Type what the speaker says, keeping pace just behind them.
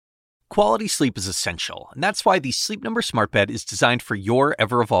Quality sleep is essential, and that's why the Sleep Number Smart Bed is designed for your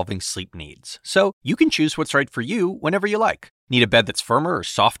ever-evolving sleep needs. So you can choose what's right for you whenever you like. Need a bed that's firmer or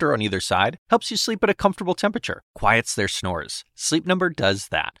softer on either side? Helps you sleep at a comfortable temperature, quiets their snores. Sleep Number does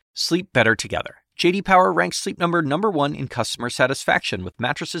that. Sleep better together. J.D. Power ranks Sleep Number #1 in customer satisfaction with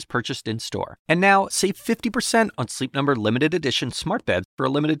mattresses purchased in-store. And now, save 50% on Sleep Number limited edition smart beds for a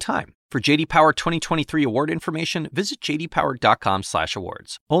limited time. For J.D. Power 2023 award information, visit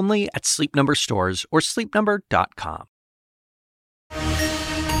jdpower.com/awards. Only at Sleep Number stores or sleepnumber.com.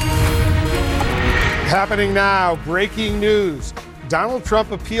 Happening now, breaking news. Donald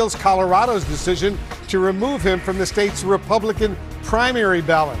Trump appeals Colorado's decision to remove him from the state's Republican primary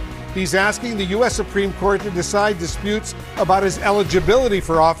ballot. He's asking the U.S. Supreme Court to decide disputes about his eligibility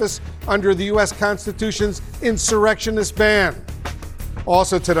for office under the U.S. Constitution's insurrectionist ban.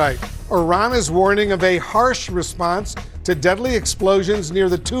 Also tonight, Iran is warning of a harsh response to deadly explosions near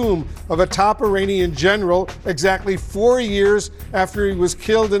the tomb of a top Iranian general exactly 4 years after he was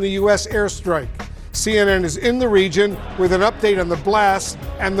killed in a U.S. airstrike. CNN is in the region with an update on the blasts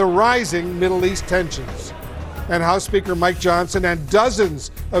and the rising Middle East tensions. And House Speaker Mike Johnson and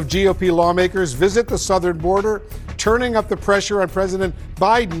dozens of GOP lawmakers visit the southern border, turning up the pressure on President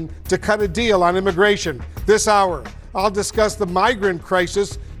Biden to cut a deal on immigration. This hour, I'll discuss the migrant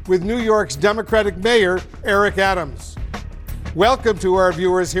crisis with New York's Democratic Mayor Eric Adams. Welcome to our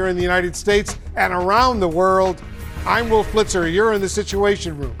viewers here in the United States and around the world. I'm Wolf Blitzer. You're in the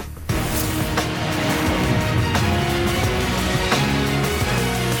Situation Room.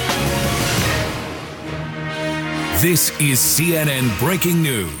 This is CNN Breaking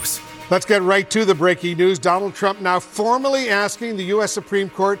News. Let's get right to the breaking news. Donald Trump now formally asking the U.S. Supreme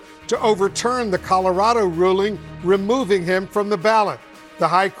Court to overturn the Colorado ruling, removing him from the ballot. The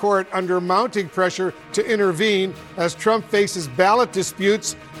High Court under mounting pressure to intervene as Trump faces ballot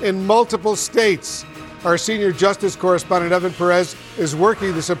disputes in multiple states. Our senior justice correspondent, Evan Perez, is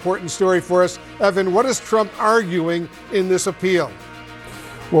working this important story for us. Evan, what is Trump arguing in this appeal?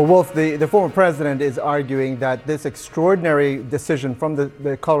 Well, Wolf, the former president is arguing that this extraordinary decision from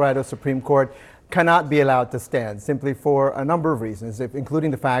the Colorado Supreme Court cannot be allowed to stand, simply for a number of reasons, including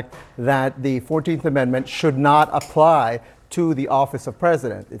the fact that the 14th Amendment should not apply to the office of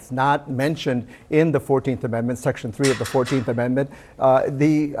president. It's not mentioned in the 14th Amendment, Section 3 of the 14th Amendment.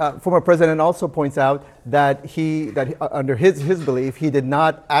 The former president also points out that under his belief, he did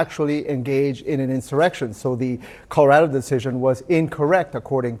not actually engage in an insurrection. So the Colorado decision was incorrect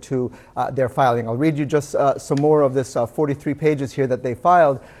according to their filing. I'll read you just some more of this 43 pages here that they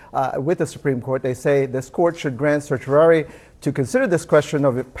filed with the Supreme Court. They say this court should grant certiorari to consider this question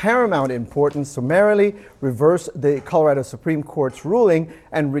of paramount importance, summarily reverse the Colorado Supreme Court's ruling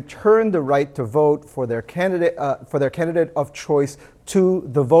and return the right to vote for their candidate of choice to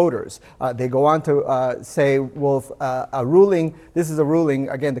the voters. They go on to say, Wolf, this is a ruling,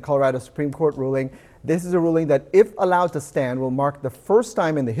 again, the Colorado Supreme Court ruling. This is a ruling that, if allowed to stand, will mark the first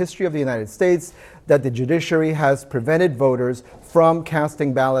time in the history of the United States that the judiciary has prevented voters from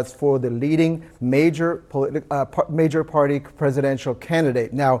casting ballots for the leading major party presidential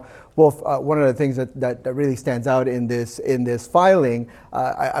candidate. Now, Wolf, one of the things that really stands out in this filing,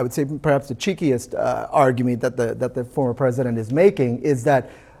 I would say perhaps the cheekiest argument that the former president is making is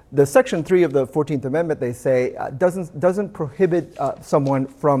that the Section 3 of the 14th Amendment, they say, doesn't prohibit someone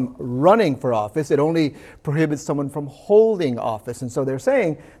from running for office. It only prohibits someone from holding office. And so they're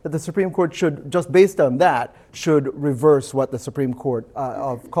saying that the Supreme Court should, just based on that, should reverse what the Supreme Court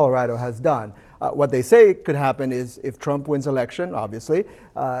of Colorado has done. What they say could happen is, if Trump wins election, obviously,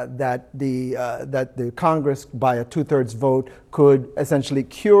 that the Congress, by a 2/3 vote, could essentially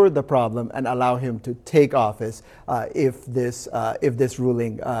cure the problem and allow him to take office if this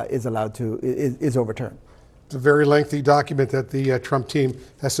ruling is overturned. It's a very lengthy document that the Trump team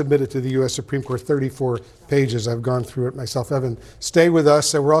has submitted to the U.S. Supreme Court, 34 pages. I've gone through it myself. Evan, stay with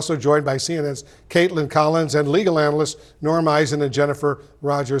us. We're also joined by CNN's Caitlin Collins and legal analysts Norm Eisen and Jennifer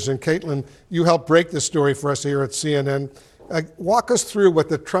Rogers. And Caitlin, you helped break this story for us here at CNN. Walk us through what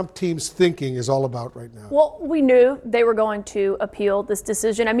the Trump team's thinking is all about right now. Well, we knew they were going to appeal this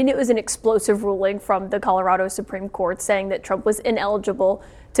decision. I mean, it was an explosive ruling from the Colorado Supreme Court saying that Trump was ineligible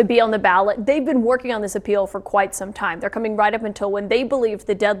to be on the ballot. They've been working on this appeal for quite some time. They're coming right up until when they believed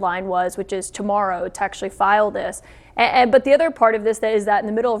the deadline was, which is tomorrow, to actually file this. But the other part of this is that in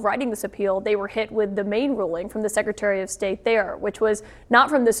the middle of writing this appeal, they were hit with the main ruling from the Secretary of State there, which was not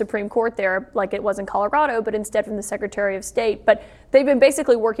from the Supreme Court there like it was in Colorado, but instead from the Secretary of State. But they've been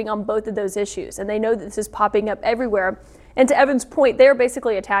basically working on both of those issues, and they know that this is popping up everywhere. And to Evan's point, they're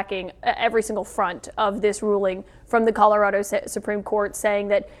basically attacking every single front of this ruling from the Colorado Supreme Court, saying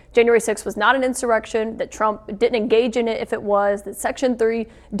that January 6th was not an insurrection, that Trump didn't engage in it if it was, that Section 3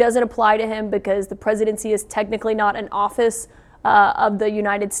 doesn't apply to him because the presidency is technically not an office of the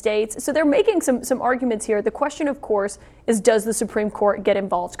United States. So they're making some arguments here. The question, of course, is does the Supreme Court get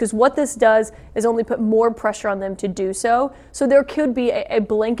involved? Because what this does is only put more pressure on them to do so. So there could be a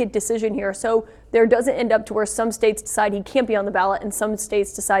blanket decision here. So there doesn't end up to where some states decide he can't be on the ballot and some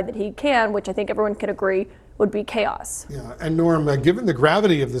states decide that he can, which I think everyone can agree would be chaos. Yeah, and Norm, given the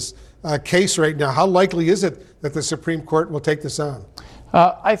gravity of this case right now, how likely is it that the Supreme Court will take this on?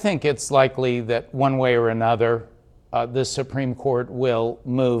 I think it's likely that one way or another, the Supreme Court will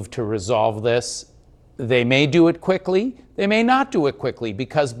move to resolve this. They may do it quickly, they may not do it quickly,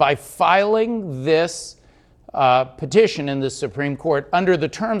 because by filing this petition in the Supreme Court under the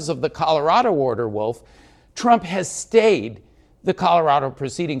terms of the Colorado order, Wolf, Trump has stayed the Colorado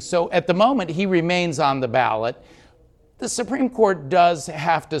proceedings. So at the moment, he remains on the ballot. The Supreme Court does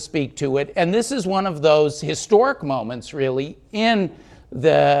have to speak to it, and this is one of those historic moments, really, in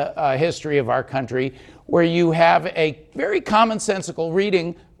the history of our country, where you have a very commonsensical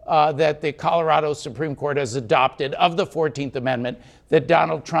reading that the Colorado Supreme Court has adopted of the 14th Amendment, that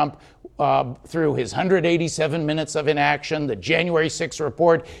Donald Trump, through his 187 minutes of inaction, the January 6th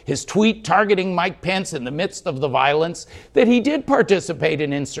report, his tweet targeting Mike Pence in the midst of the violence, that he did participate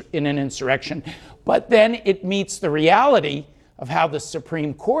in an insurrection. But then it meets the reality of how the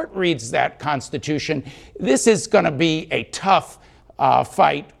Supreme Court reads that Constitution. This is going to be a tough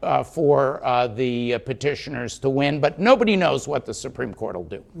fight for the petitioners to win, but nobody knows what the Supreme Court will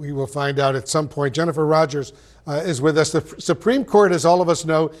do. We will find out at some point. Jennifer Rogers is with us. The Supreme Court, as all of us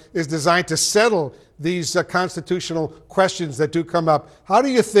know, is designed to settle these constitutional questions that do come up. How do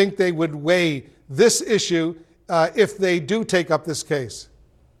you think they would weigh this issue if they do take up this case?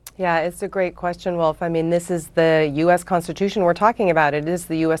 Yeah, it's a great question, Wolf. I mean, this is the U.S. Constitution we're talking about. It is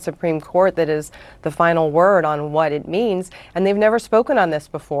the U.S. Supreme Court that is the final word on what it means, and they've never spoken on this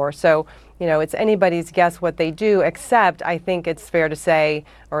before. So, you know, it's anybody's guess what they do, except I think it's fair to say,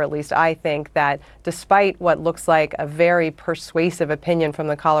 or at least I think, that despite what looks like a very persuasive opinion from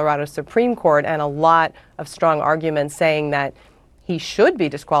the Colorado Supreme Court and a lot of strong arguments saying that he should be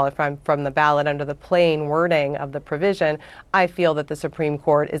disqualified from the ballot under the plain wording of the provision, I feel that the Supreme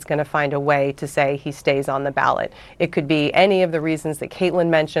Court is going to find a way to say he stays on the ballot. It could be any of the reasons that Caitlin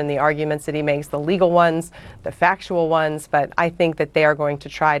mentioned, the arguments that he makes, the legal ones, the factual ones, but I think that they are going to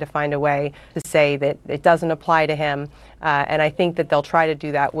try to find a way to say that it doesn't apply to him. And I think that they'll try to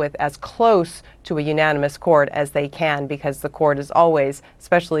do that with as close to a unanimous court as they can, because the court is always,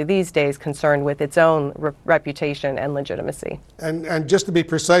 especially these days, concerned with its own reputation and legitimacy. And just to be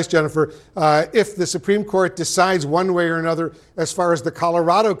precise, Jennifer, if the Supreme Court decides one way or another as far as the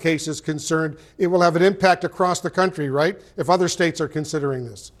Colorado case is concerned, it will have an impact across the country, right? If other states are considering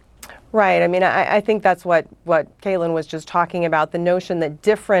this. Right. I mean, I think that's what Caitlin was just talking about, the notion that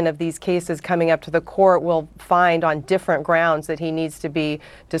different of these cases coming up to the court will find on different grounds that he needs to be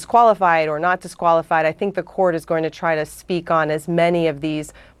disqualified or not disqualified. I think the court is going to try to speak on as many of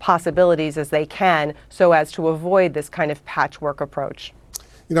these possibilities as they can so as to avoid this kind of patchwork approach.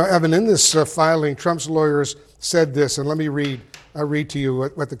 You know, Evan, in this filing, Trump's lawyers said this, and let me read to you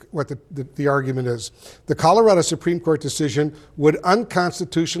what the argument is. The Colorado Supreme Court decision would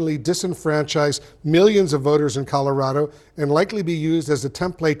unconstitutionally disenfranchise millions of voters in Colorado and likely be used as a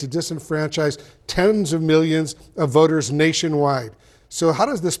template to disenfranchise tens of millions of voters nationwide. So how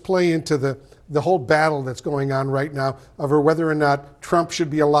does this play into the whole battle that's going on right now over whether or not Trump should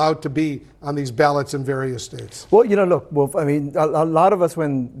be allowed to be on these ballots in various states? Well, you know, look, Wolf, I mean, a lot of us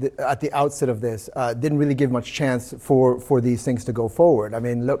at the outset of this didn't really give much chance for these things to go forward. I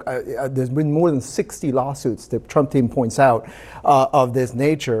mean, look, there's been more than 60 lawsuits, the Trump team points out, of this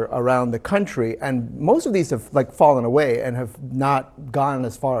nature around the country, and most of these have fallen away and have not gone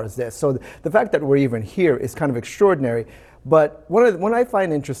as far as this. So the fact that we're even here is kind of extraordinary. But what I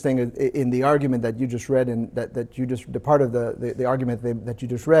find interesting in the argument that you just read, and that you just, the part of the argument that you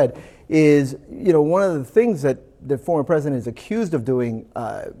just read, is, you know, one of the things that the former president is accused of doing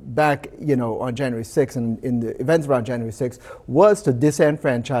back, you know, on January 6th and in the events around January 6th was to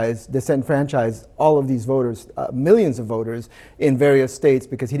disenfranchise all of these voters, millions of voters in various states,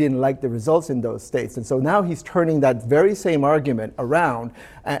 because he didn't like the results in those states. And so now he's turning that very same argument around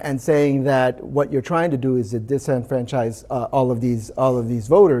and saying that what you're trying to do is to disenfranchise all of these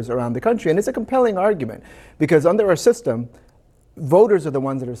voters around the country. And it's a compelling argument, because under our system, voters are the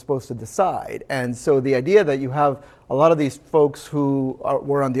ones that are supposed to decide. And so the idea that you have a lot of these folks who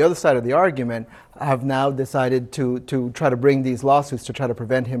were on the other side of the argument have now decided to try to bring these lawsuits to try to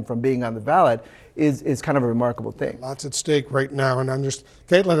prevent him from being on the ballot is kind of a remarkable thing. Lots at stake right now. And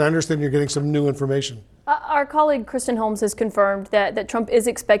Caitlin, I understand you're getting some new information. Our colleague Kristen Holmes has confirmed that Trump is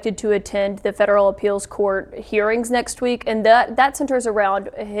expected to attend the federal appeals court hearings next week, and that centers around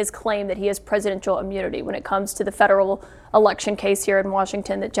his claim that he has presidential immunity when it comes to the federal election case here in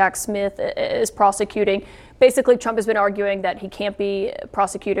Washington that Jack Smith is prosecuting. Basically, Trump has been arguing that he can't be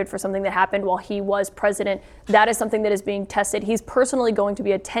prosecuted for something that happened while he was president. That is something that is being tested. He's personally going to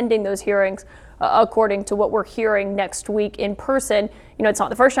be attending those hearings, according to what we're hearing, next week in person. You know, it's not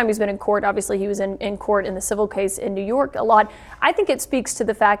the first time he's been in court. Obviously, he was in court in the civil case in New York a lot. I think it speaks to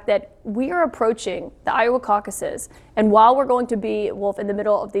the fact that we are approaching the Iowa caucuses. And while we're going to be, Wolf, in the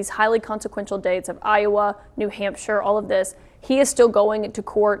middle of these highly consequential dates of Iowa, New Hampshire, all of this, he is still going to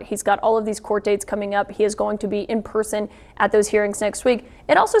court. He's got all of these court dates coming up. He is going to be in person at those hearings next week.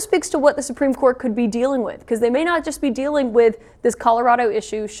 It also speaks to what the Supreme Court could be dealing with, because they may not just be dealing with this Colorado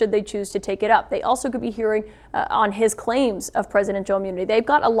issue should they choose to take it up. They also could be hearing on his claims of presidential immunity. They've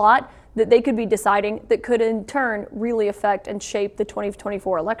got a lot that they could be deciding that could in turn really affect and shape the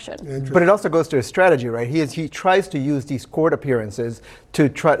 2024 election. But it also goes to his strategy, right? He tries to use these court appearances to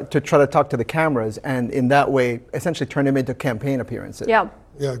try to talk to the cameras, and in that way essentially turn them into campaign appearances. Yeah,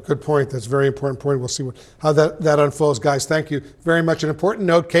 good point. That's a very important point. We'll see how that unfolds. Guys, thank you very much. An important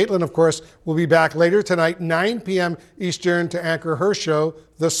note, Caitlin, of course, will be back later tonight, 9 p.m. Eastern, to anchor her show,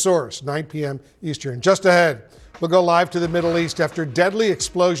 The Source, 9 p.m. Eastern. Just ahead, we'll go live to the Middle East after deadly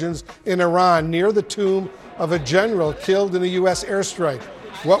explosions in Iran near the tomb of a general killed in a U.S. airstrike.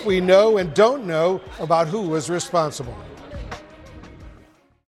 What we know and don't know about who was responsible.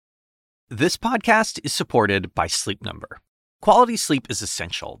 This podcast is supported by Sleep Number. Quality sleep is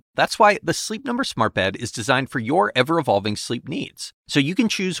essential. That's why the Sleep Number Smart Bed is designed for your ever-evolving sleep needs, so you can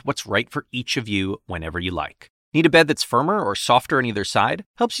choose what's right for each of you whenever you like. Need a bed that's firmer or softer on either side?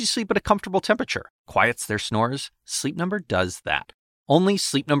 Helps you sleep at a comfortable temperature. Quiets their snores? Sleep Number does that. Only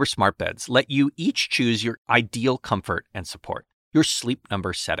Sleep Number Smart Beds let you each choose your ideal comfort and support, your Sleep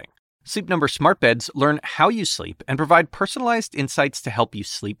Number setting. Sleep Number Smart Beds learn how you sleep and provide personalized insights to help you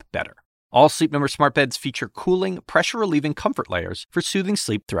sleep better. All Sleep Number Smart Beds feature cooling, pressure-relieving comfort layers for soothing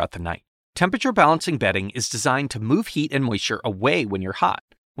sleep throughout the night. Temperature-balancing bedding is designed to move heat and moisture away when you're hot.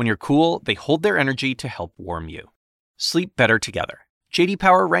 When you're cool, they hold their energy to help warm you. Sleep better together. J.D.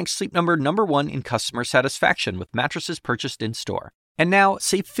 Power ranks Sleep Number #1 in customer satisfaction with mattresses purchased in-store. And now,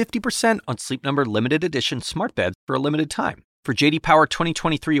 save 50% on Sleep Number limited edition smart beds for a limited time. For J.D. Power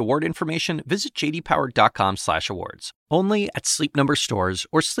 2023 award information, visit jdpower.com/awards. Only at Sleep Number stores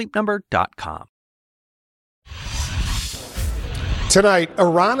or sleepnumber.com. Tonight,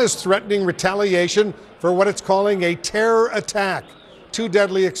 Iran is threatening retaliation for what it's calling a terror attack. 2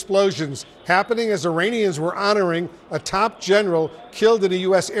 deadly explosions happening as Iranians were honoring a top general killed in a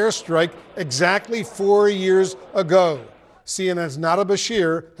U.S. airstrike exactly 4 years ago. CNN's Nada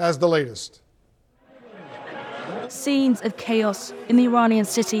Bashir has the latest. Scenes of chaos in the Iranian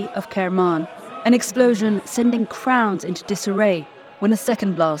city of Kerman. An explosion sending crowds into disarray when a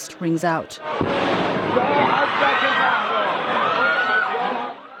second blast rings out.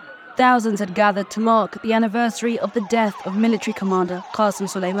 Thousands had gathered to mark the anniversary of the death of military commander Qasem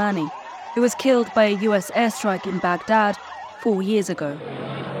Soleimani, who was killed by a US airstrike in Baghdad 4 years ago.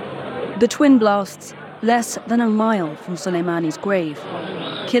 The twin blasts less than a mile from Soleimani's grave,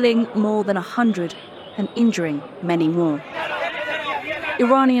 killing more than 100 and injuring many more.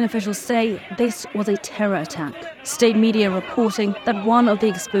 Iranian officials say this was a terror attack. State media reporting that one of the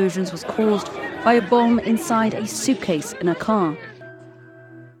explosions was caused by a bomb inside a suitcase in a car.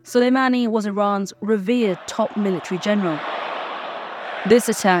 Soleimani was Iran's revered top military general. This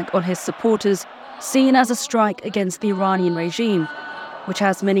attack on his supporters seen as a strike against the Iranian regime, which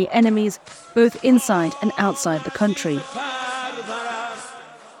has many enemies both inside and outside the country.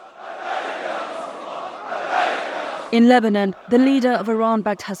 In Lebanon, the leader of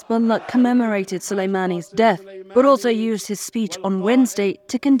Iran-backed Hezbollah commemorated Soleimani's death, but also used his speech on Wednesday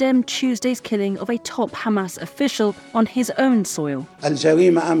to condemn Tuesday's killing of a top Hamas official on his own soil.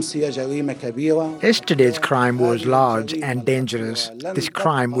 Yesterday's crime was large and dangerous. This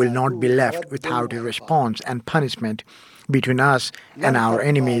crime will not be left without a response and punishment. Between us and our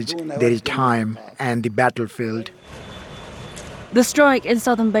enemies, there is time and the battlefield. The strike in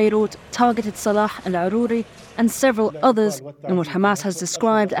southern Beirut targeted Salah al-Aruri and several others in what Hamas has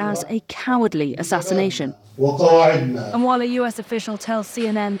described as a cowardly assassination. And while a US official tells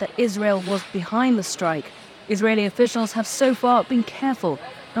CNN that Israel was behind the strike, Israeli officials have so far been careful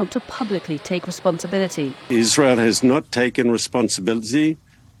not to publicly take responsibility. Israel has not taken responsibility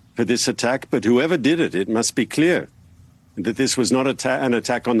for this attack, but whoever did it, it must be clear that this was not an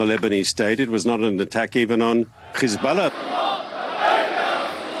attack on the Lebanese state. It was not an attack even on Hezbollah.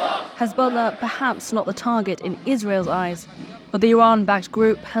 Hezbollah, perhaps not the target in Israel's eyes, but the Iran-backed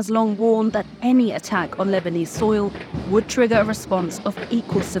group has long warned that any attack on Lebanese soil would trigger a response of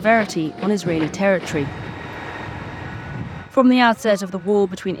equal severity on Israeli territory. From the outset of the war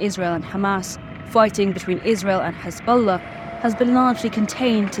between Israel and Hamas, fighting between Israel and Hezbollah has been largely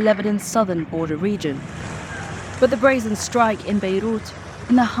contained to Lebanon's southern border region. But the brazen strike in Beirut,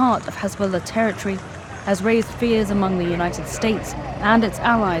 in the heart of Hezbollah territory, has raised fears among the United States and its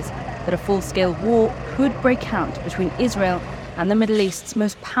allies that a full-scale war could break out between Israel and the Middle East's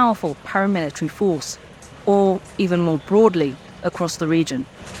most powerful paramilitary force, or even more broadly, across the region.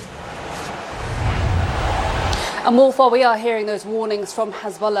 And Wolf, while we are hearing those warnings from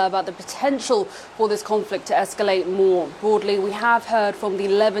Hezbollah about the potential for this conflict to escalate more broadly, we have heard from the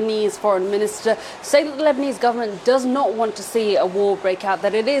Lebanese foreign minister say that the Lebanese government does not want to see a war break out,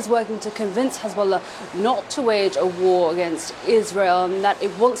 that it is working to convince Hezbollah not to wage a war against Israel, and that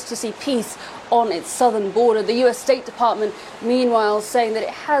it wants to see peace on its southern border. The US State Department, meanwhile, saying that it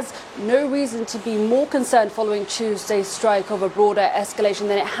has no reason to be more concerned following Tuesday's strike of a broader escalation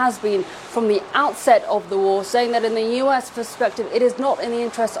than it has been from the outset of the war, saying that in the US perspective, it is not in the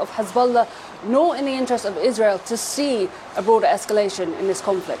interest of Hezbollah nor in the interest of Israel to see a broader escalation in this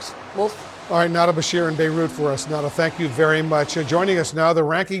conflict. Wolf? All right, Nada Bashir in Beirut for us. Nada, thank you very much. Joining us now, the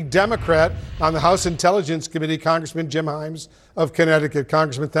ranking Democrat on the House Intelligence Committee, Congressman Jim Himes of Connecticut.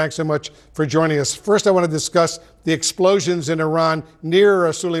 Congressman, thanks so much for joining us. First, I want to discuss the explosions in Iran near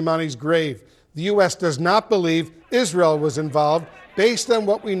Soleimani's grave. The U.S. does not believe Israel was involved. Based on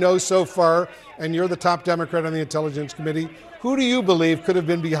what we know so far, and you're the top Democrat on the Intelligence Committee, who do you believe could have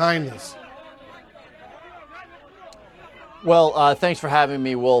been behind this? Well, thanks for having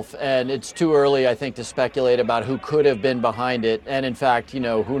me, Wolf. And it's too early, I think, to speculate about who could have been behind it. And in fact,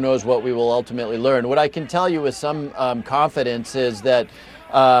 who knows what we will ultimately learn. What I can tell you with some confidence is that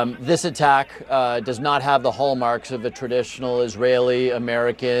this attack does not have the hallmarks of a traditional Israeli,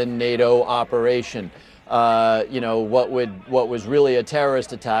 American, NATO operation. What was really a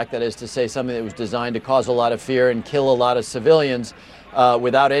terrorist attack, that is to say something that was designed to cause a lot of fear and kill a lot of civilians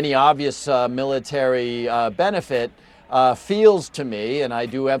without any obvious military benefit, feels to me, and I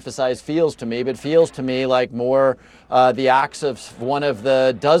do emphasize feels to me, but feels to me like more the acts of one of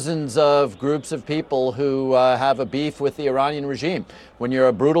the dozens of groups of people who have a beef with the Iranian regime. When you're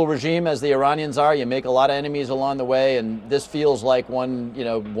a brutal regime, as the Iranians are, you make a lot of enemies along the way, and this feels like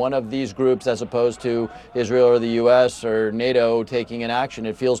one of these groups as opposed to Israel or the U.S. or NATO taking an action.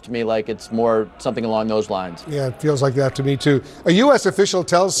 It feels to me like it's more something along those lines. Yeah, it feels like that to me too. A U.S. official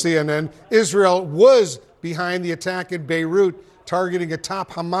tells CNN Israel was behind the attack in Beirut, targeting a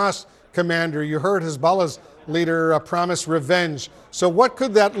top Hamas commander. You heard Hezbollah's leader promise revenge. So what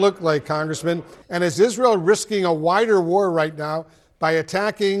could that look like, Congressman? And is Israel risking a wider war right now by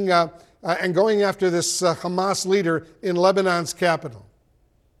attacking and going after this Hamas leader in Lebanon's capital?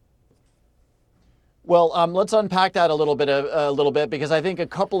 Well, let's unpack that a little bit, because I think a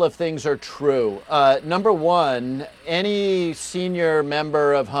couple of things are true. Number one, any senior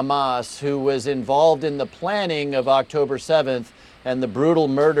member of Hamas who was involved in the planning of October 7th and the brutal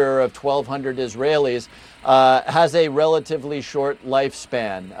murder of 1,200 Israelis has a relatively short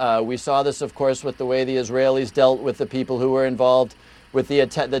lifespan. We saw this, of course, with the way the Israelis dealt with the people who were involved with the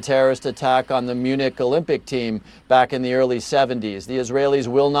terrorist attack on the Munich Olympic team back in the early 70s. The Israelis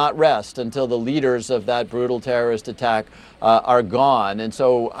will not rest until the leaders of that brutal terrorist attack are gone. And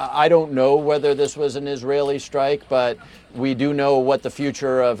so I don't know whether this was an Israeli strike, but we do know what the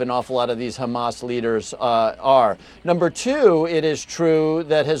future of an awful lot of these Hamas leaders are. Number two, it is true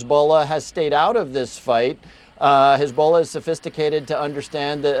that Hezbollah has stayed out of this fight. Hezbollah is sophisticated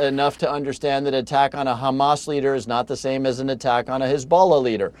enough to understand that attack on a Hamas leader is not the same as an attack on a Hezbollah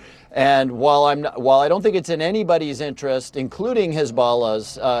leader. And while I don't think it's in anybody's interest, including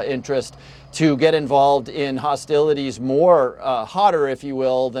Hezbollah's interest, to get involved in hostilities more hotter, if you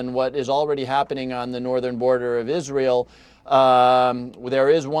will, than what is already happening on the northern border of Israel, there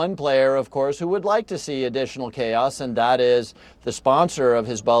is one player, of course, who would like to see additional chaos, and that is the sponsor of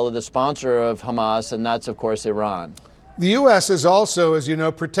Hezbollah, the sponsor of Hamas, and that's, of course, Iran. The U.S. is also, as you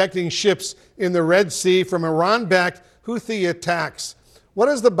know, protecting ships in the Red Sea from Iran-backed Houthi attacks. What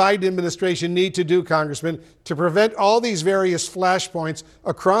does the Biden administration need to do, Congressman, to prevent all these various flashpoints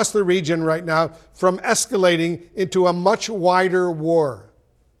across the region right now from escalating into a much wider war?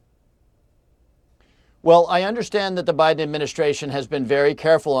 Well, I understand that the Biden administration has been very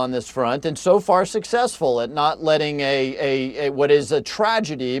careful on this front and so far successful at not letting a what is a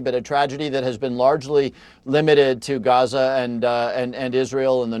tragedy, but a tragedy that has been largely limited to Gaza and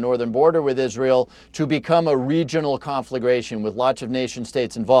Israel and the northern border with Israel to become a regional conflagration with lots of nation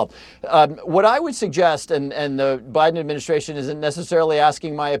states involved. What I would suggest, and the Biden administration isn't necessarily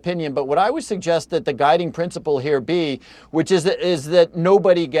asking my opinion, but what I would suggest that the guiding principle here be, which is that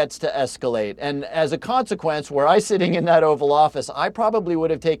nobody gets to escalate. And as a consequence, were I sitting in that Oval Office, I probably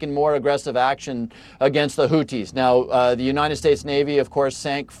would have taken more aggressive action against the Houthis. Now, the United States Navy, of course,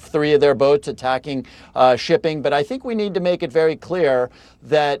 sank 3 of their boats attacking shipping, but I think we need to make it very clear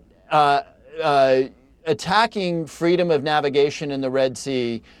that attacking freedom of navigation in the Red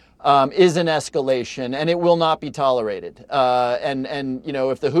Sea is an escalation, and it will not be tolerated. And you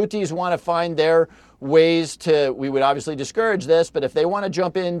know, if the Houthis want to find their ways to, we would obviously discourage this, but if they want to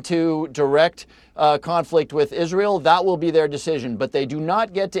jump into direct conflict with Israel, that will be their decision. But they do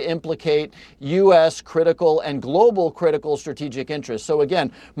not get to implicate U.S. critical and global critical strategic interests. So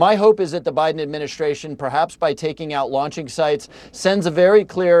again, my hope is that the Biden administration, perhaps by taking out launching sites, sends a very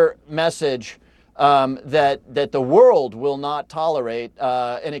clear message that the world will not tolerate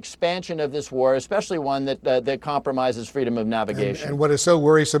an expansion of this war, especially one that compromises freedom of navigation. And what is so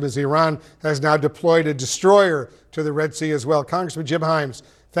worrisome is Iran has now deployed a destroyer to the Red Sea as well. Congressman Jim Himes,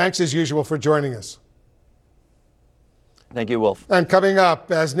 thanks as usual for joining us. Thank you, Wolf. And coming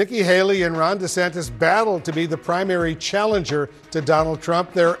up, as Nikki Haley and Ron DeSantis battle to be the primary challenger to Donald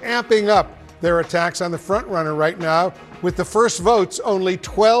Trump, they're amping up their attacks on the frontrunner right now, with the first votes only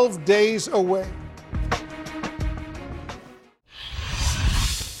 12 days away.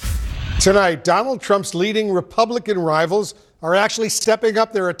 Tonight, Donald Trump's leading Republican rivals are actually stepping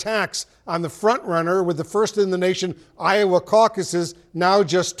up their attacks on the frontrunner, with the first in the nation Iowa caucuses now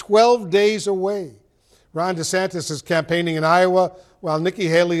just 12 days away. Ron DeSantis is campaigning in Iowa, while Nikki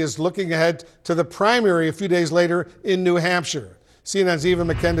Haley is looking ahead to the primary a few days later in New Hampshire. CNN's Eva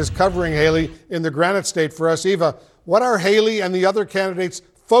McKend is covering Haley in the Granite State for us. Eva, what are Haley and the other candidates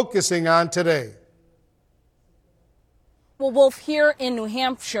focusing on today? Well, Wolf, here in New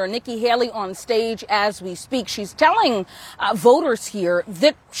Hampshire, Nikki Haley on stage as we speak. She's telling voters here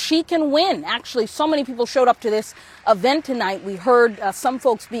that she can win. Actually, so many people showed up to this event tonight. We heard some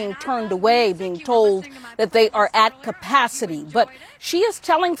folks being turned away, being told that they are at capacity. But she is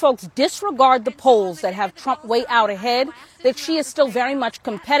telling folks disregard the polls that have Trump way out ahead, that she is still very much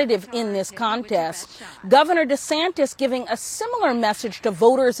competitive in this contest. Governor DeSantis giving a similar message to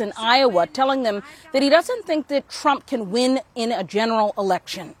voters in Iowa, telling them that he doesn't think that Trump can win in a general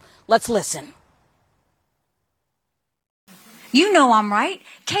election. Let's listen. You know I'm right.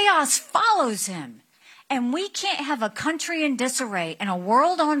 Chaos follows him. And we can't have a country in disarray and a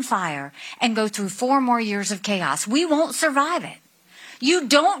world on fire and go through 4 more years of chaos. We won't survive it. You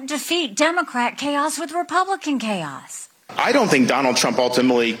don't defeat Democrat chaos with Republican chaos. I don't think Donald Trump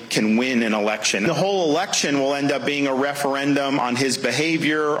ultimately can win an election. The whole election will end up being a referendum on his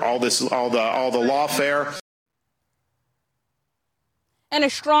behavior, all the lawfare. And a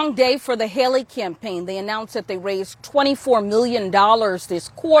strong day for the Haley campaign. They announced that they raised $24 million this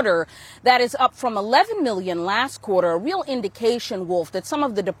quarter. That is up from $11 million last quarter. A real indication, Wolf, that some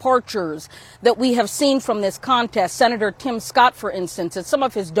of the departures that we have seen from this contest, Senator Tim Scott, for instance, that some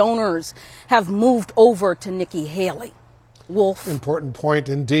of his donors have moved over to Nikki Haley. Wolf. Important point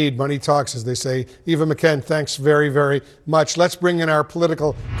indeed. Money talks, as they say. Eva McKend, thanks very, very much. Let's bring in our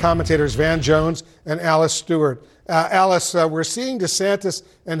political commentators, Van Jones and Alice Stewart. Alice, we're seeing DeSantis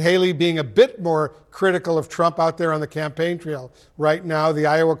and Haley being a bit more critical of Trump out there on the campaign trail right now. The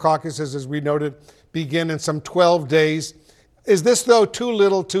Iowa caucuses, as we noted, begin in some 12 days. Is this, though, too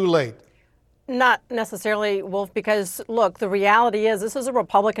little, too late? Not necessarily, Wolf, because, look, the reality is this is a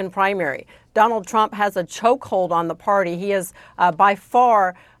Republican primary. Donald Trump has a chokehold on the party. He is by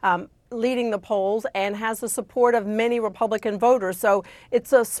far leading the polls and has the support of many Republican voters. So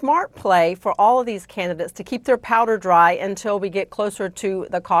it's a smart play for all of these candidates to keep their powder dry until we get closer to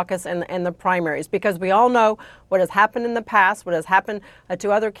the caucus and the primaries, because we all know what has happened in the past, what has happened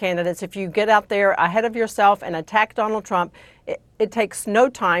to other candidates. If you get out there ahead of yourself and attack Donald Trump, it takes no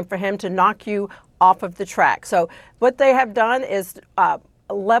time for him to knock you off of the track. So what they have done is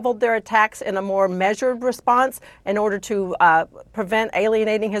leveled their attacks in a more measured response in order to prevent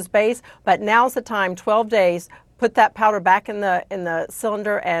alienating his base. But now's the time, 12 days, put that powder back in the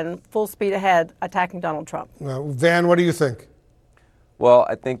cylinder and full speed ahead attacking Donald Trump. Van, what do you think? Well,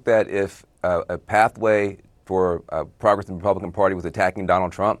 I think that if a pathway for progress in the Republican Party was attacking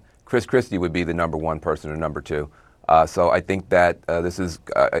Donald Trump, Chris Christie would be the number 1 person or number 2. So I think that this is,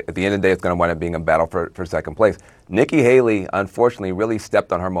 at the end of the day, it's going to wind up being a battle for second place. Nikki Haley, unfortunately, really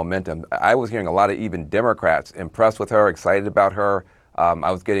stepped on her momentum. I was hearing a lot of even Democrats impressed with her, excited about her.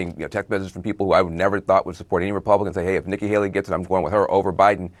 I was getting text messages from people who I would never thought would support any Republican, say, hey, if Nikki Haley gets it, I'm going with her over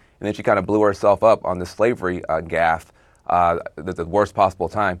Biden. And then she kind of blew herself up on the slavery gaffe at the worst possible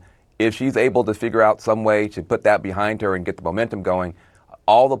time. If she's able to figure out some way to put that behind her and get the momentum going,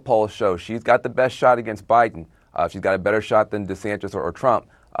 all the polls show she's got the best shot against Biden. She's got a better shot than DeSantis or Trump,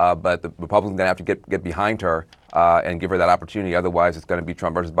 but the Republicans are going to have to get behind her and give her that opportunity. Otherwise, it's going to be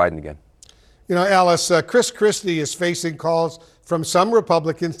Trump versus Biden again. You know, Alice, Chris Christie is facing calls from some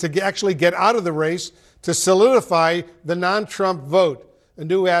Republicans to actually get out of the race to solidify the non-Trump vote. A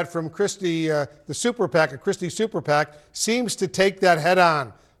new ad from Christie, the Super PAC, a Christie Super PAC, seems to take that head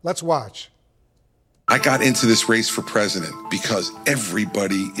on. Let's watch. I got into this race for president because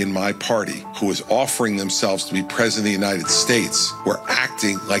everybody in my party who was offering themselves to be president of the United States were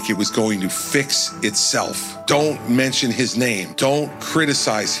acting like it was going to fix itself. Don't mention his name. Don't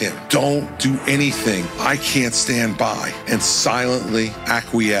criticize him. Don't do anything. I can't stand by and silently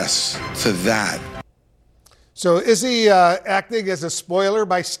acquiesce to that. So is he acting as a spoiler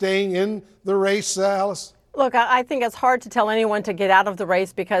by staying in the race, Alice? Look, I think it's hard to tell anyone to get out of the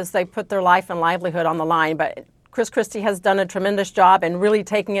race because they put their life and livelihood on the line. But Chris Christie has done a tremendous job in really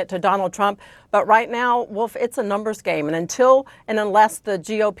taking it to Donald Trump. But right now, Wolf, it's a numbers game. And until and unless the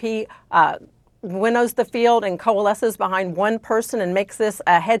GOP winnows the field and coalesces behind one person and makes this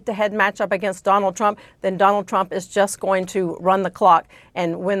a head-to-head matchup against Donald Trump, then Donald Trump is just going to run the clock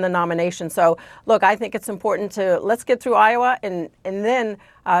and win the nomination. So, look, I think it's important to let's get through Iowa and then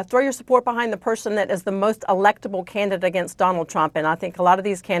throw your support behind the person that is the most electable candidate against Donald Trump. And I think a lot of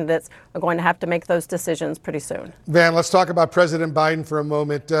these candidates are going to have to make those decisions pretty soon. Van, let's talk about President Biden for a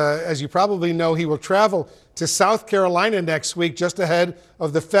moment. As you probably know, he will travel to South Carolina next week, just ahead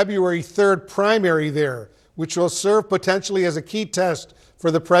of the February 3rd primary there, which will serve potentially as a key test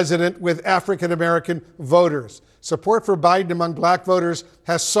for the president with African-American voters. Support for Biden among black voters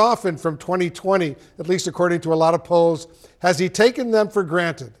has softened from 2020, at least according to a lot of polls. Has he taken them for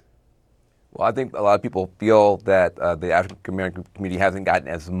granted? Well, I think a lot of people feel that the African-American community hasn't gotten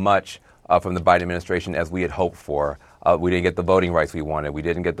as much from the Biden administration as we had hoped for. We didn't get the voting rights we wanted. We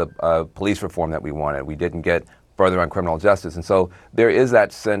didn't get the police reform that we wanted. We didn't get further on criminal justice. And so there is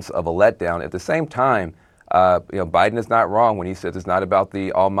that sense of a letdown. At the same time, Biden is not wrong when he says it's not about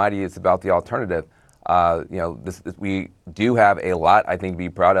the almighty, it's about the alternative. We do have a lot, I think, to be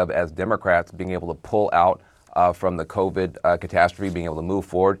proud of as Democrats, being able to pull out from the COVID catastrophe, being able to move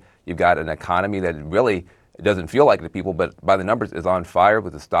forward. You've got an economy that really doesn't feel like it to people, but by the numbers is on fire,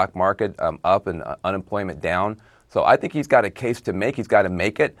 with the stock market up and unemployment down. So I think he's got a case to make. He's got to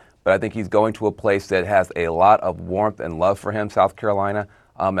make it, but I think he's going to a place that has a lot of warmth and love for him, South Carolina.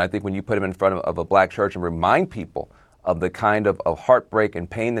 I think when you put him in front of a black church and remind people of the kind of heartbreak and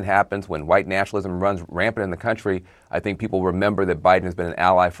pain that happens when white nationalism runs rampant in the country, I think people remember that Biden has been an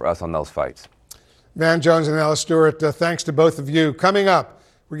ally for us on those fights. Van Jones and Alice Stewart, thanks to both of you. Coming up,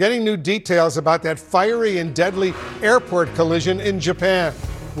 we're getting new details about that fiery and deadly airport collision in Japan.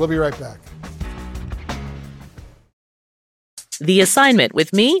 We'll be right back. The Assignment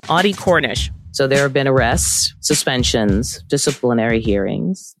with me, Audie Cornish. So there have been arrests, suspensions, disciplinary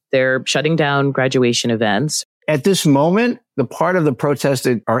hearings. They're shutting down graduation events. At this moment, the part of the protests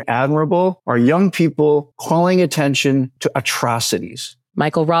that are admirable are young people calling attention to atrocities.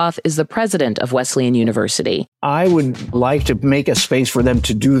 Michael Roth is the president of Wesleyan University. I would like to make a space for them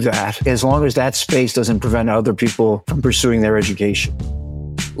to do that, as long as that space doesn't prevent other people from pursuing their education.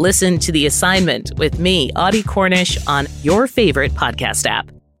 Listen to The Assignment with me, Audie Cornish, on your favorite podcast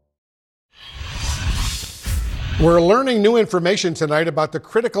app. We're learning new information tonight about the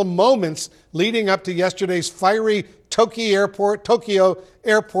critical moments leading up to yesterday's fiery Tokyo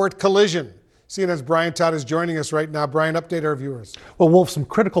Airport collision. CNN's Brian Todd is joining us right now. Brian, update our viewers. Well, Wolf, some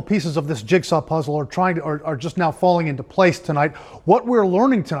critical pieces of this jigsaw puzzle are just now falling into place tonight. What we're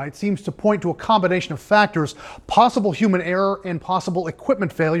learning tonight seems to point to a combination of factors: possible human error and possible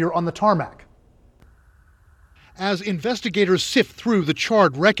equipment failure on the tarmac. As investigators sift through the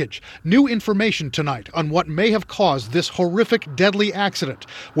charred wreckage, new information tonight on what may have caused this horrific, deadly accident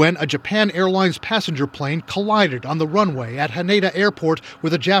when a Japan Airlines passenger plane collided on the runway at Haneda Airport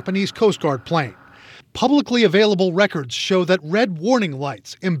with a Japanese Coast Guard plane. Publicly available records show that red warning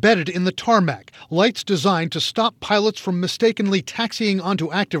lights embedded in the tarmac, lights designed to stop pilots from mistakenly taxiing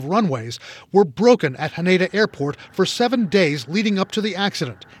onto active runways, were broken at Haneda Airport for 7 days leading up to the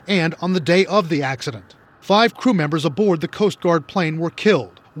accident and on the day of the accident. 5 crew members aboard the Coast Guard plane were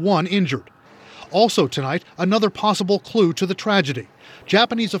killed, 1 injured. Also tonight, another possible clue to the tragedy.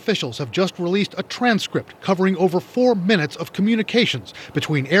 Japanese officials have just released a transcript covering over 4 minutes of communications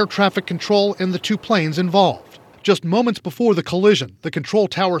between air traffic control and the two planes involved. Just moments before the collision, the control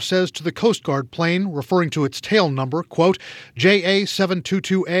tower says to the Coast Guard plane, referring to its tail number, quote,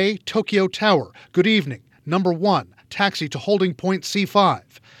 JA722A, Tokyo Tower, good evening, number 1, taxi to holding point C5.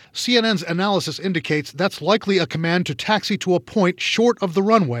 CNN's analysis indicates that's likely a command to taxi to a point short of the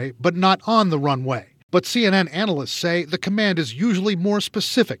runway, but not on the runway. But CNN analysts say the command is usually more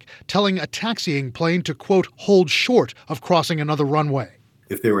specific, telling a taxiing plane to, quote, hold short of crossing another runway.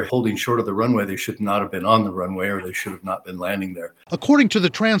 If they were holding short of the runway, they should not have been on the runway, or they should have not been landing there. According to the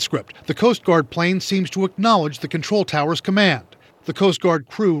transcript, the Coast Guard plane seems to acknowledge the control tower's command. The Coast Guard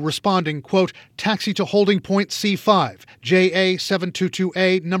crew responding, quote, taxi to holding point C5,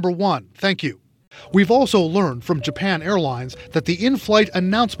 JA722A, number 1, thank you. We've also learned from Japan Airlines that the in-flight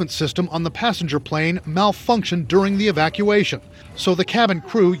announcement system on the passenger plane malfunctioned during the evacuation. So the cabin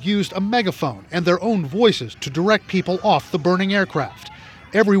crew used a megaphone and their own voices to direct people off the burning aircraft.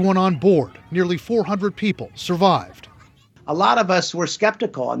 Everyone on board, nearly 400 people, survived. A lot of us were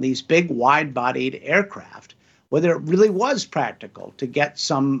skeptical on these big, wide-bodied aircraft, whether it really was practical to get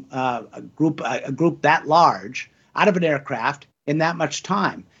some a group that large out of an aircraft in that much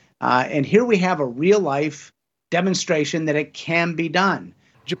time. And here we have a real-life demonstration that it can be done.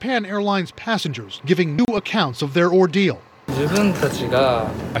 Japan Airlines passengers giving new accounts of their ordeal.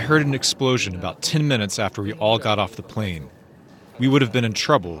 I heard an explosion about 10 minutes after we all got off the plane. We would have been in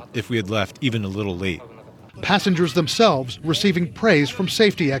trouble if we had left even a little late. Passengers themselves receiving praise from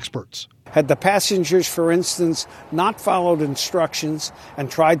safety experts. Had the passengers, for instance, not followed instructions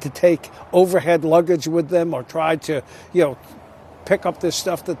and tried to take overhead luggage with them or tried to, pick up this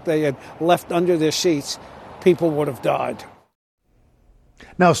stuff that they had left under their seats, people would have died.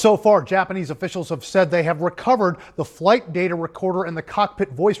 Now, so far, Japanese officials have said they have recovered the flight data recorder and the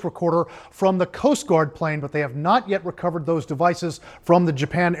cockpit voice recorder from the Coast Guard plane, but they have not yet recovered those devices from the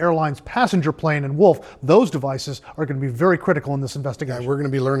Japan Airlines passenger plane. And Wolf, those devices are going to be very critical in this investigation. Yeah, we're going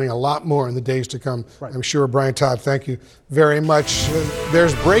to be learning a lot more in the days to come, right. I'm sure. Brian Todd, thank you very much.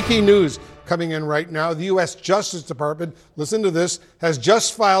 There's breaking news coming in right now. The U.S. Justice Department, listen to this, has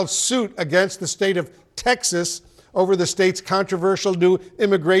just filed suit against the state of Texas over the state's controversial new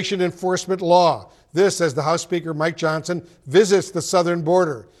immigration enforcement law. This as the House Speaker Mike Johnson visits the southern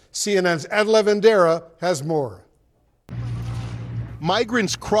border. CNN's Ed Lavandera has more.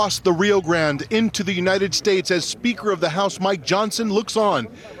 Migrants cross the Rio Grande into the United States as Speaker of the House Mike Johnson looks on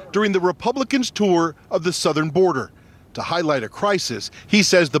during the Republicans' tour of the southern border. To highlight a crisis he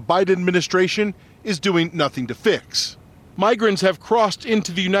says the Biden administration is doing nothing to fix. Migrants have crossed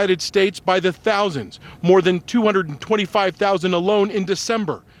into the United States by the thousands, more than 225,000 alone in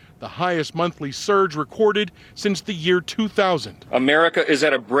December, the highest monthly surge recorded since the year 2000. America is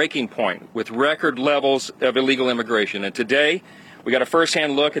at a breaking point with record levels of illegal immigration, and today we got a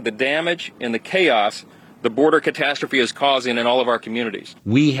firsthand look at the damage and the chaos the border catastrophe is causing in all of our communities.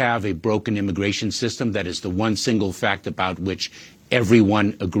 We have a broken immigration system that is the one single fact about which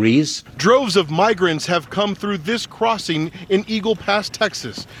everyone agrees. Droves of migrants have come through this crossing in Eagle Pass,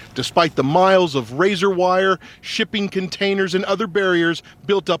 Texas, despite the miles of razor wire, shipping containers, and other barriers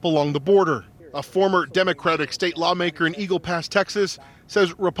built up along the border. A former Democratic state lawmaker in Eagle Pass, Texas,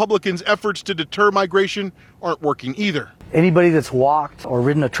 says Republicans' efforts to deter migration aren't working either. Anybody that's walked or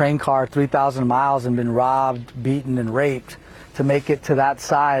ridden a train car 3,000 miles and been robbed, beaten, and raped to make it to that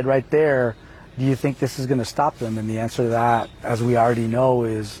side right there, do you think this is going to stop them? And the answer to that, as we already know,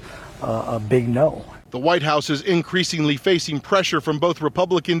 is a big no. The White House is increasingly facing pressure from both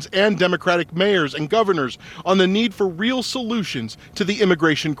Republicans and Democratic mayors and governors on the need for real solutions to the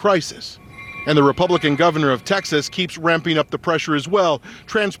immigration crisis. And the Republican governor of Texas keeps ramping up the pressure as well,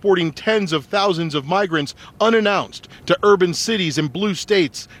 transporting tens of thousands of migrants unannounced to urban cities and blue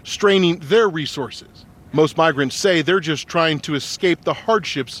states, straining their resources. Most migrants say they're just trying to escape the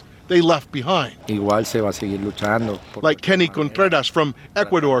hardships they left behind. Like Kenny Contreras from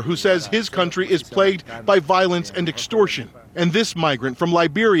Ecuador, who says his country is plagued by violence and extortion. And this migrant from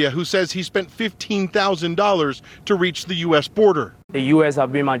Liberia who says he spent $15,000 to reach the U.S. border. The U.S. has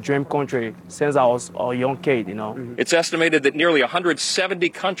been my dream country since I was a young kid, It's estimated that nearly 170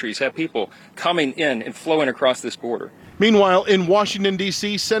 countries have people coming in and flowing across this border. Meanwhile, in Washington,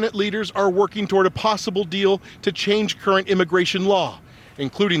 D.C., Senate leaders are working toward a possible deal to change current immigration law,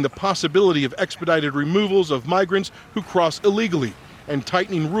 including the possibility of expedited removals of migrants who cross illegally and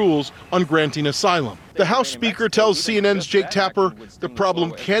tightening rules on granting asylum. The House Speaker tells CNN's Jake Tapper the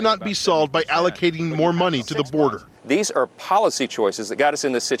problem cannot be solved by allocating more money to the border. These are policy choices that got us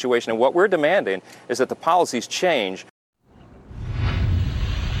in this situation, and what we're demanding is that the policies change.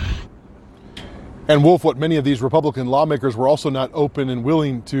 And Wolf, what many of these Republican lawmakers were also not open and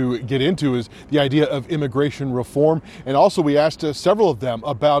willing to get into is the idea of immigration reform. And also we asked several of them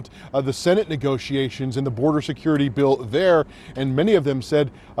about the Senate negotiations and the border security bill there. And many of them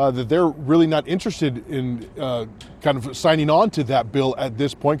said that they're really not interested in kind of signing on to that bill at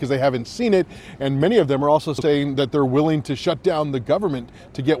this point because they haven't seen it. And many of them are also saying that they're willing to shut down the government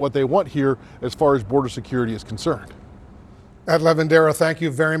to get what they want here as far as border security is concerned. Ed Lavandera, thank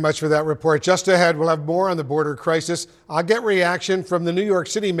you very much for that report. Just ahead, we'll have more on the border crisis. I'll get reaction from the New York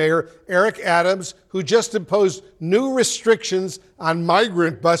City Mayor, Eric Adams, who just imposed new restrictions on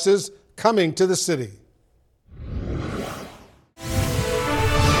migrant buses coming to the city. All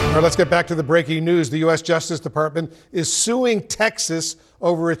right, let's get back to the breaking news. The U.S. Justice Department is suing Texas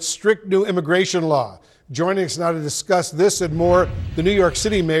over its strict new immigration law. Joining us now to discuss this and more, the New York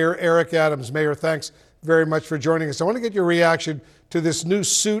City Mayor, Eric Adams. Mayor, thanks very much for joining us. I want to get your reaction to this new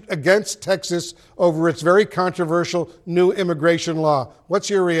suit against Texas over its very controversial new immigration law. What's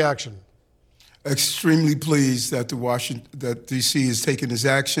your reaction? Extremely pleased that that D.C. is taking this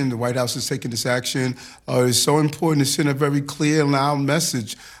action. The White House is taking this action. It's so important to send a very clear and loud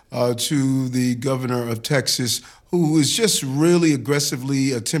message to the governor of Texas, who is just really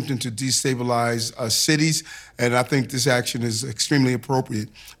aggressively attempting to destabilize cities. And I think this action is extremely appropriate.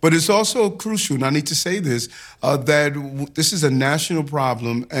 But it's also crucial, and I need to say this, that this is a national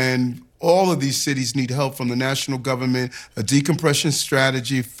problem, and all of these cities need help from the national government, a decompression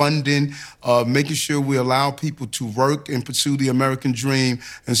strategy, funding, making sure we allow people to work and pursue the American dream.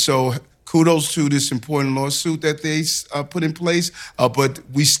 And so kudos to this important lawsuit that they put in place, but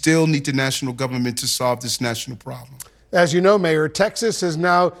we still need the national government to solve this national problem. As you know, Mayor, Texas is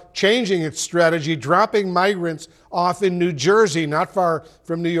now changing its strategy, dropping migrants off in New Jersey, not far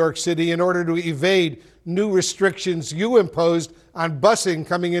from New York City, in order to evade new restrictions you imposed on busing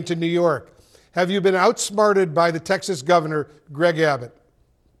coming into New York. Have you been outsmarted by the Texas governor, Greg Abbott?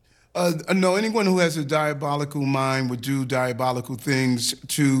 No, anyone who has a diabolical mind would do diabolical things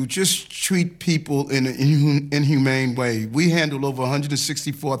to just treat people in an inhumane way. We handle over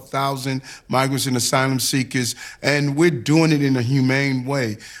 164,000 migrants and asylum seekers, and we're doing it in a humane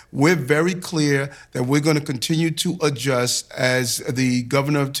way. We're very clear that we're going to continue to adjust as the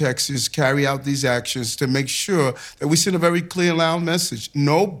governor of Texas carry out these actions to make sure that we send a very clear, loud message.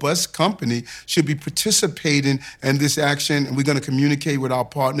 No bus company should be participating in this action, and we're going to communicate with our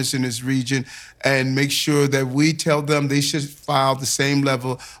partners in this region and make sure that we tell them they should file the same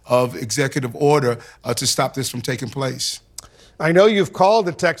level of executive order to stop this from taking place. I know you've called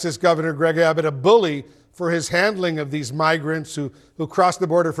the Texas governor, Greg Abbott, a bully for his handling of these migrants who crossed the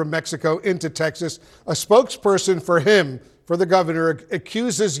border from Mexico into Texas. A spokesperson for him, for the governor,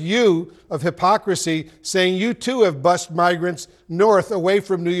 accuses you of hypocrisy, saying you too have bused migrants north away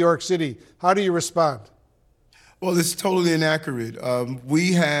from New York City. How do you respond? Well, it's totally inaccurate.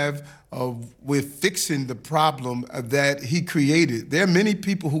 We're fixing the problem that he created. There are many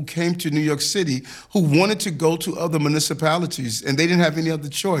people who came to New York City who wanted to go to other municipalities, and they didn't have any other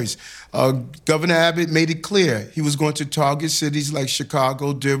choice. Governor Abbott made it clear he was going to target cities like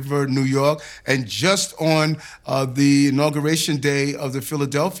Chicago, Denver, New York, and just on the inauguration day of the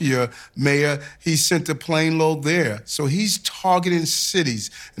Philadelphia mayor, he sent a plane load there. So he's targeting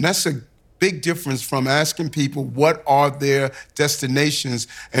cities, and that's a big difference from asking people what are their destinations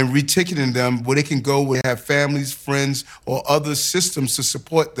and reticketing them where they can go, where they have families, friends, or other systems to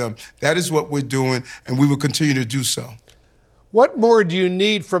support them. That is what we're doing, and we will continue to do so. What more do you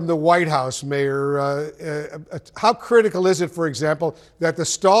need from the White House, Mayor? How critical is it, for example, that the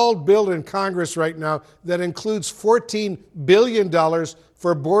stalled bill in Congress right now that includes $14 billion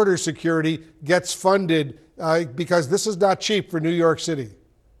for border security gets funded? Because this is not cheap for New York City.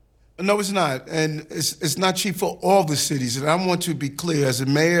 No, it's not. And it's not cheap for all the cities. And I want to be clear, as a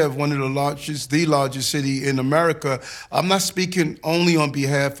mayor of one of the largest city in America, I'm not speaking only on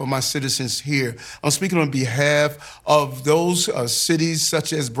behalf of my citizens here. I'm speaking on behalf of those cities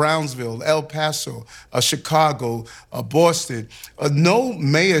such as Brownsville, El Paso, Chicago, Boston. No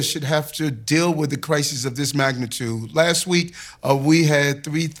mayor should have to deal with the crisis of this magnitude. Last week, we had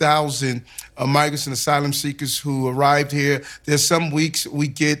 3,000 migrants and asylum seekers who arrived here. There's some weeks we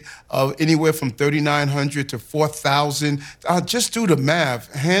get anywhere from 3,900 to 4,000. Just do the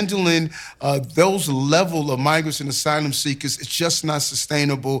math. Handling those level of migrants and asylum seekers is just not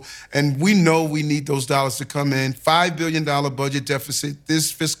sustainable. And we know we need those dollars to come in. $5 billion budget deficit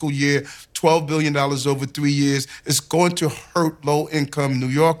this fiscal year, $12 billion over 3 years. It's going to hurt low-income New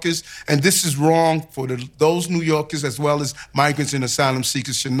Yorkers, and this is wrong for those New Yorkers as well as migrants and asylum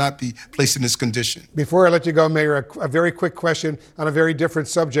seekers should not be placed in this condition. Before I let you go, Mayor, a very quick question on a very different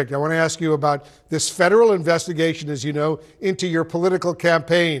subject. I want to ask you about this federal investigation, as you know, into your political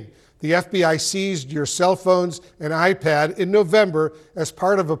campaign. The FBI seized your cell phones and iPad in November as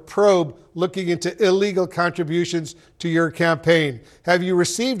part of a probe looking into illegal contributions to your campaign. Have you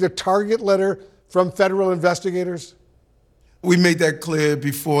received a target letter from federal investigators? We made that clear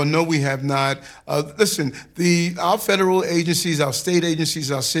before. No, we have not. Listen, our federal agencies, our state agencies,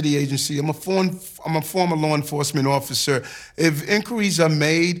 our city agency, I'm a former law enforcement officer. If inquiries are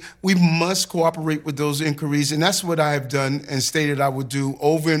made, we must cooperate with those inquiries, and that's what I have done and stated I would do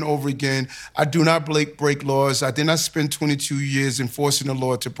over and over again. I do not break laws. I did not spend 22 years enforcing a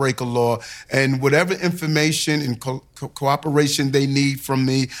law to break a law, and whatever information and cooperation they need from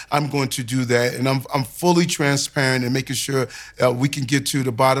me, I'm going to do that, and I'm fully transparent in making sure we can get to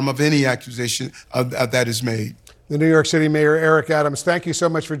the bottom of any accusation that is made. The New York City Mayor, Eric Adams, thank you so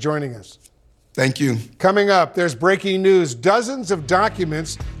much for joining us. Thank you. Coming up, there's breaking news. Dozens of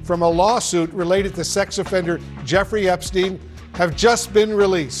documents from a lawsuit related to sex offender Jeffrey Epstein have just been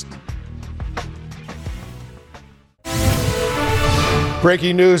released.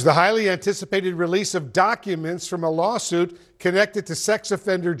 Breaking news, the highly anticipated release of documents from a lawsuit connected to sex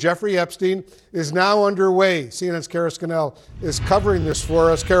offender Jeffrey Epstein is now underway. CNN's Kara Scannell is covering this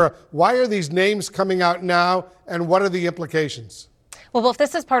for us. Kara, why are these names coming out now, and what are the implications? Well, Wolf,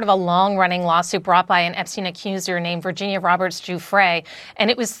 this is part of a long-running lawsuit brought by an Epstein accuser named Virginia Roberts Giuffre.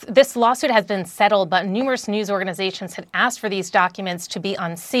 And this lawsuit has been settled, but numerous news organizations had asked for these documents to be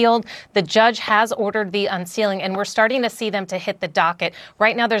unsealed. The judge has ordered the unsealing, and we're starting to see them to hit the docket.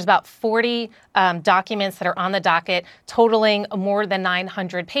 Right now, there's about 40 documents that are on the docket, totaling more than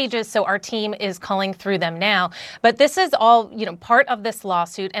 900 pages. So our team is culling through them now. But this is all, part of this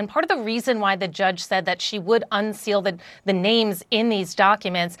lawsuit, and part of the reason why the judge said that she would unseal the names in these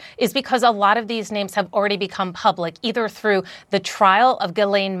documents is because a lot of these names have already become public, either through the trial of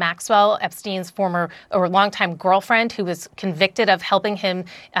Ghislaine Maxwell, Epstein's former or longtime girlfriend, who was convicted of helping him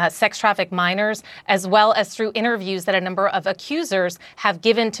sex traffic minors, as well as through interviews that a number of accusers have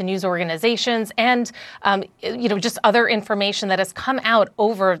given to news organizations and, just other information that has come out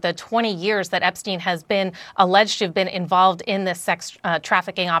over the 20 years that Epstein has been alleged to have been involved in this sex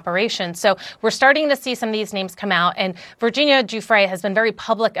trafficking operation. So we're starting to see some of these names come out, and Virginia Giuffre has been very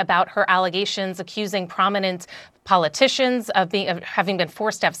public about her allegations, accusing prominent politicians of having been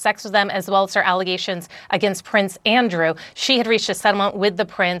forced to have sex with them, as well as her allegations against Prince Andrew. She had reached a settlement with the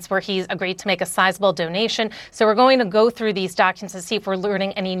prince where he's agreed to make a sizable donation. So we're going to go through these documents to see if we're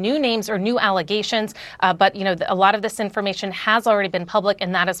learning any new names or new allegations. But a lot of this information has already been public,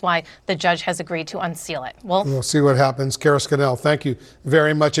 and that is why the judge has agreed to unseal it. We'll see what happens. Kara Scannell, thank you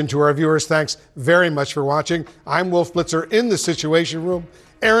very much. And to our viewers, thanks very much for watching. I'm Wolf Blitzer in the Situation Room.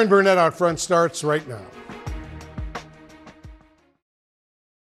 Aaron Burnett out front starts right now.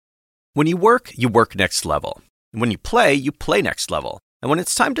 When you work next level. And when you play next level. And when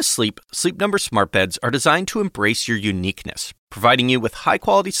it's time to sleep, Sleep Number smart beds are designed to embrace your uniqueness, providing you with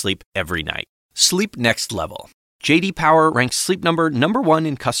high-quality sleep every night. Sleep next level. J.D. Power ranks Sleep Number #1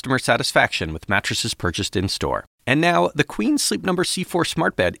 in customer satisfaction with mattresses purchased in-store. And now, the Queen Sleep Number C4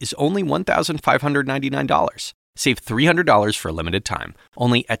 smart bed is only $1,599. Save $300 for a limited time,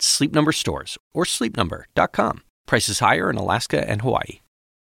 only at Sleep Number stores or sleepnumber.com. Prices higher in Alaska and Hawaii.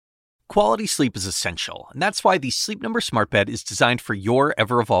 Quality sleep is essential, and that's why the Sleep Number smart bed is designed for your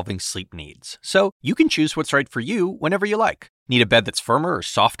ever-evolving sleep needs. So you can choose what's right for you whenever you like. Need a bed that's firmer or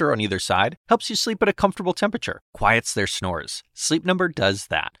softer on either side? Helps you sleep at a comfortable temperature. Quiets their snores. Sleep Number does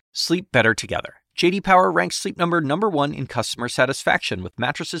that. Sleep better together. J.D. Power ranks Sleep Number #1 in customer satisfaction with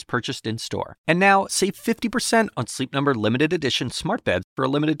mattresses purchased in-store. And now, save 50% on Sleep Number limited edition smart beds for a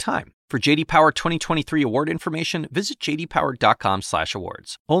limited time. For J.D. Power 2023 award information, visit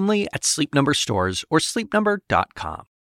jdpower.com/awards. Only at Sleep Number stores or sleepnumber.com.